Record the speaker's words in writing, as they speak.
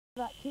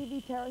That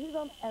TV terror who's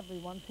on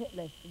everyone's hit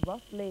list,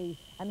 Ross Lee.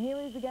 And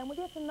here he is again with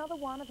yet another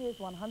one of his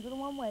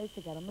 101 ways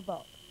to get on the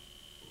box.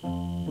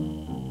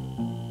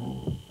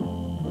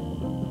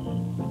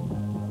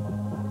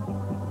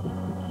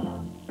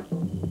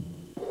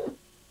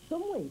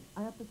 Some weeks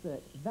I have to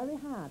search very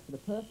hard for the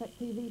perfect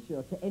TV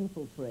show to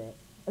infiltrate,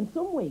 and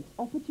some weeks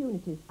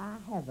opportunities are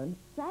heaven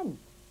sent.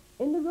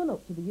 In the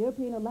run-up to the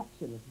European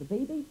elections, the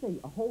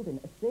BBC are holding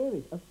a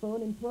series of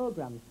phone-in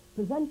programmes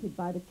presented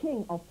by the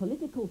king of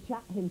political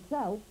chat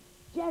himself,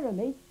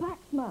 Jeremy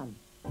Paxman.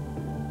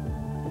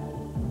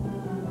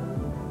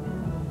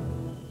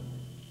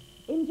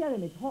 In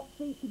Jeremy's hot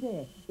seat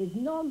today is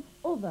none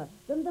other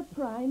than the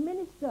Prime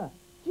Minister,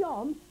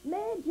 John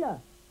Major.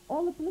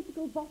 All the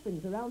political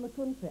boffins around the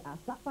country are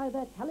sat by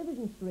their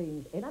television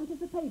screens in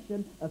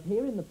anticipation of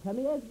hearing the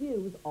Premier's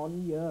views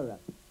on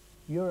Europe.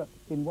 Europe,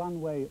 in one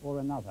way or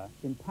another,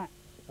 impacts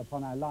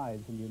upon our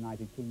lives in the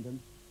United Kingdom.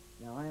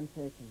 Now, I am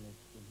taking this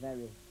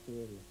very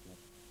seriously.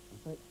 I'm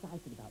so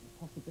excited about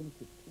the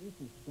possibility of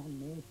speaking to John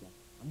Major.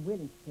 I'm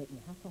willing to take my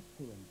hat off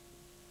to him.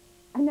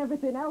 And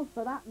everything else,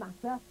 for that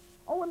matter.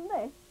 Oh, and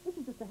this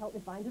is just to help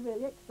me find a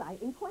really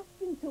exciting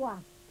question to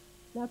ask.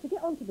 Now, to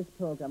get onto this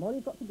programme, all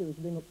you've got to do is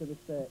ring up the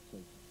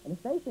researchers. And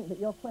if they think that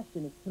your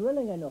question is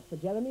thrilling enough for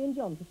Jeremy and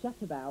John to chat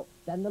about,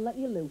 then they'll let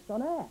you loose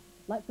on air.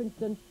 Like, for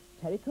instance,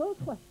 Terry Coe's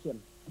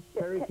question.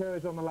 Terry Coe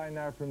is on the line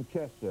now from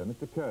Chester.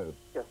 Mr. Coe.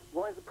 Yes,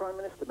 why is the Prime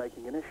Minister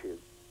making an issue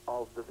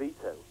of the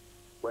veto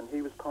when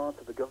he was part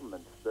of the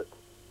government that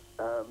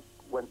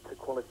went to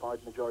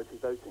qualified majority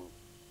voting?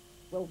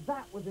 Well,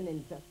 that was an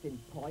interesting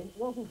point,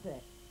 wasn't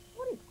it?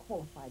 What is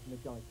qualified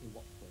majority,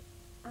 what's it?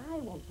 I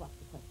want to ask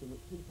the question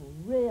which people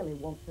really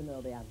want to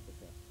know the answer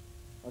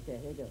to. OK,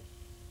 here goes.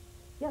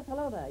 Yes,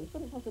 hello there. You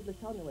couldn't possibly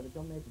tell me whether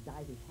John Major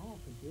dyed his hair,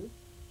 could you?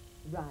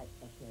 Right,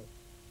 OK.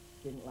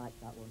 Didn't like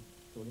that one.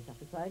 So we'll just have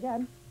to try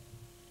again.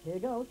 Here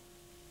goes.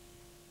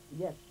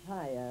 Yes,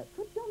 hi.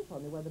 Could John tell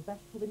me where the best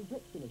pub in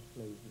Brixton is,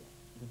 please?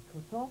 The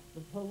cut-off,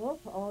 the tongue-up?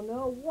 Oh,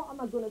 no, what am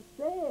I going to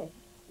say?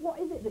 What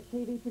is it that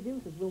TV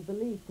producers will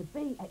believe to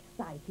be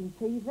exciting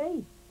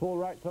TV? Paul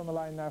Wright's on the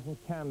line now from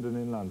Camden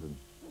in London.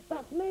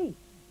 That's me.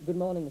 Good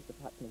morning, Mr.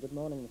 Paxman. Good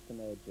morning, Mr.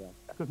 Major.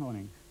 Good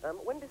morning.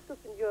 When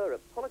discussing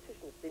Europe,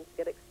 politicians seem to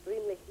get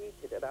extremely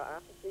heated about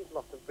our perceived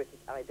loss of British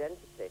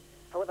identity.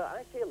 However,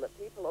 I feel that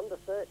people under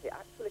 30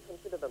 actually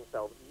consider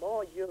themselves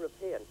more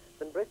European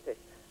than British,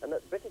 and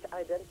that British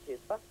identity is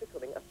fast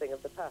becoming a thing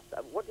of the past.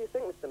 What do you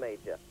think, Mr.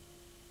 Major?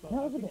 That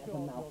was a bit of a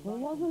mouthful,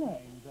 wasn't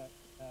it?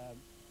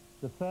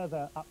 The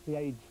further up the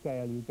age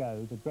scale you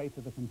go, the greater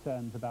the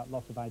concerns about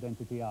loss of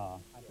identity are.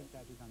 I think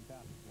that is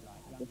undoubtedly right.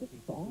 Young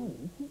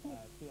people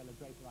feel a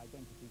greater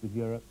identity with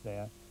Europe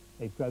there.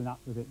 They've grown up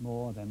with it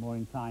more, they're more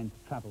inclined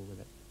to travel with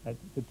it,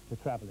 to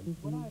travel in.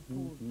 What I've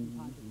called from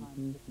time to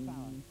time the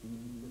sour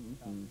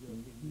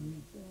European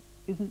Union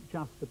isn't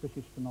just a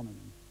British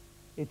phenomenon.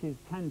 It is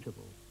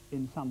tangible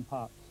in some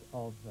parts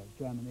of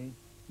Germany.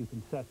 You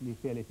can certainly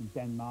feel it in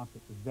Denmark.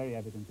 It was very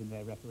evident in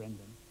their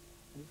referendum.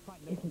 And it's quite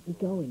Isn't he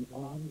going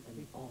on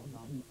and on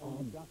and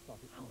on?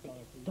 How did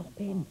it stop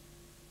him?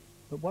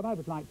 But what I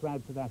would like to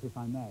add to that, if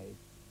I may,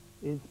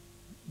 is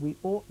we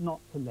ought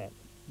not to let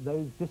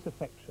those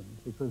disaffections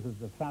because of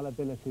the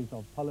fallibilities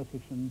of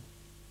politicians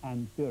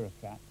and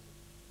bureaucrats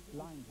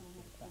blind us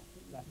to the fact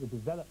that the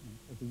development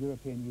of the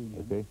European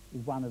Union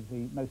is one of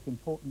the most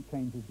important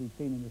changes we've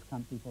seen in this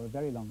country for a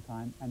very long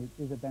time, and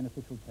it is a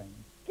beneficial change.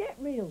 Get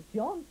real,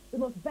 John. The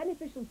most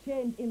beneficial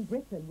change in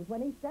Britain was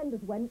when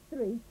EastEnders went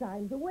 3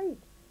 times a week.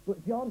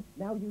 But, John,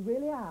 now you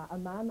really are a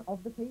man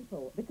of the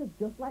people, because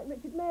just like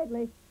Richard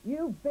Madeley,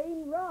 you've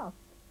been Ross.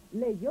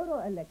 Le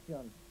Euro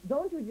election.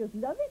 Don't you just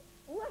love it?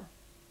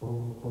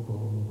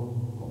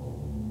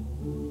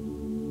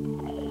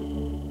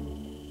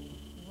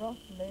 Ross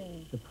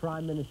Lee. The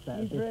Prime Minister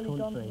He's of this really country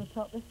gone to the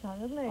top this time,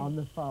 hasn't he? on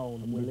the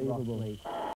phone with Ross Lee.